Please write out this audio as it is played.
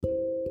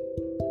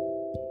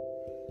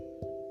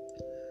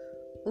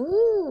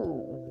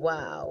Ooh,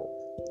 wow.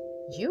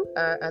 You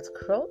are at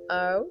Crawl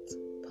Out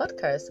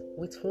Podcast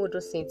with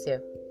Mudo Cynthia.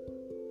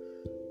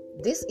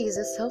 This is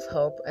a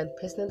self-help and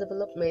personal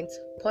development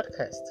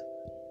podcast.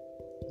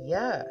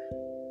 Yeah,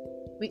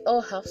 we all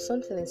have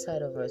something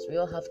inside of us. We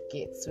all have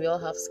gifts. We all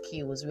have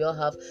skills. We all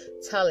have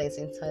talents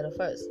inside of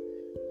us.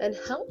 And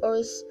how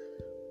else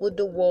would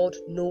the world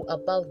know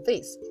about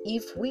this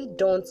if we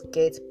don't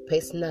get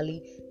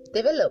personally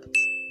developed?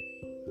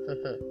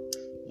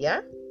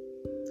 Yeah?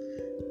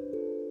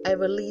 I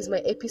release my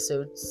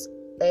episodes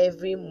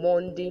every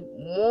Monday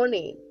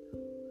morning.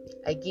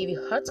 I give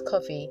you hot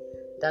coffee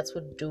that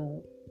would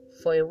do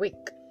for a week.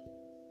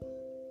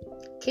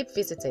 Keep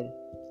visiting.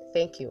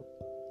 Thank you.